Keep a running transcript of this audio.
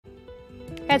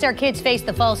As our kids face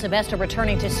the fall semester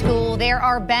returning to school, there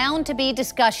are bound to be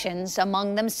discussions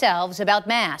among themselves about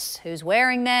masks, who's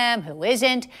wearing them, who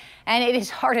isn't. And it is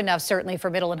hard enough, certainly, for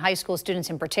middle and high school students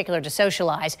in particular to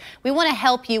socialize. We want to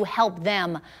help you help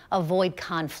them avoid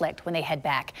conflict when they head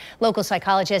back. Local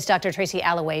psychologist Dr. Tracy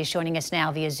Alloway is joining us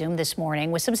now via Zoom this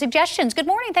morning with some suggestions. Good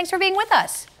morning. Thanks for being with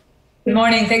us. Good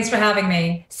morning. Thanks for having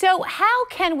me. So how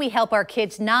can we help our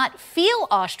kids not feel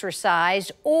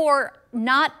ostracized or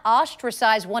not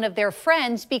ostracize one of their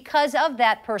friends because of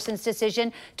that person's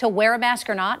decision to wear a mask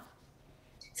or not?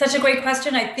 Such a great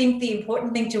question. I think the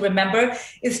important thing to remember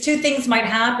is two things might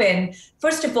happen.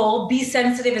 First of all, be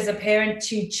sensitive as a parent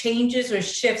to changes or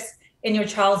shifts in your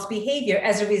child's behavior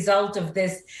as a result of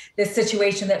this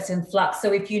situation that's in flux.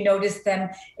 So if you notice them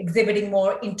exhibiting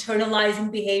more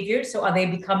internalizing behavior, so are they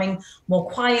becoming more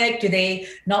quiet? Do they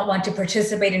not want to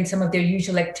participate in some of their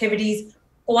usual activities?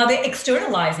 Or are they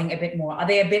externalizing a bit more? Are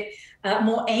they a bit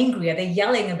more angry? Are they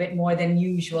yelling a bit more than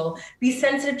usual? Be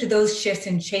sensitive to those shifts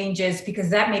and changes, because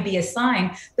that may be a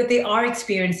sign that they are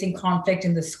experiencing conflict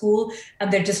in the school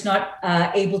and they're just not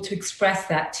able to express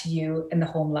that to you in the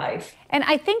home life. And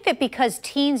I think that because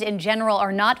teens in general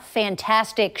are not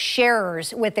fantastic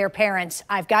sharers with their parents.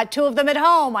 I've got two of them at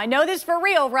home. I know this for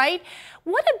real, right?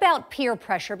 What about peer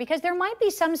pressure? Because there might be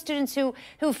some students who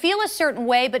feel a certain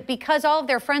way, but because all of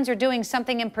their friends are doing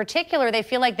something in particular, they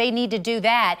feel like they need to do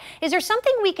that. Is there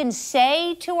something we can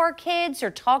say to our kids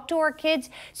or talk to our kids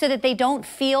so that they don't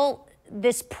feel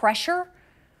this pressure?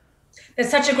 That's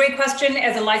such a great question.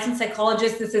 As a licensed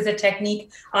psychologist, this is a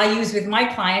technique I use with my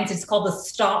clients. It's called the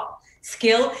STOP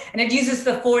skill, and it uses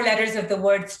the 4 letters of the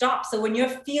word stop. So when you're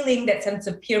feeling that sense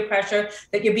of peer pressure,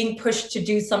 that you're being pushed to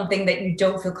do something that you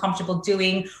don't feel comfortable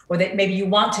doing, or that maybe you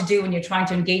want to do when you're trying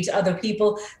to engage other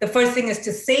people, the first thing is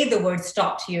to say the word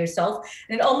stop to yourself,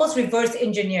 and it almost reverse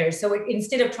engineers. So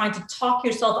instead of trying to talk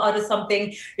yourself out of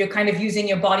something, you're kind of using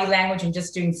your body language and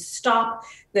just doing stop.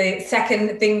 The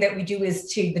second thing that we do is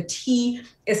the T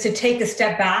is to take a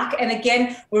step back. And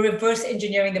again, we're reverse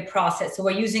engineering the process. So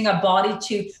we're using our body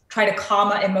to try to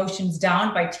calm our emotions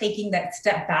down by taking that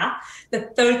step back. The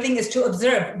third thing is to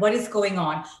observe what is going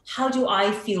on. How do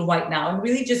I feel right now? And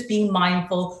really just being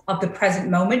mindful of the present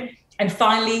moment. And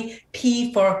finally,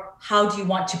 P for how do you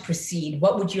want to proceed?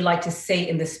 What would you like to say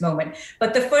in this moment?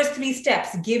 But the first 3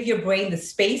 steps, give your brain the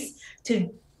space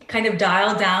to kind of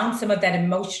dial down some of that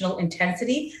emotional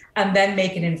intensity and then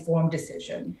make an informed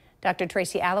decision. Dr.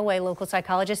 Tracy Alloway, local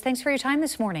psychologist, thanks for your time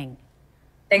this morning.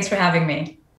 Thanks for having me.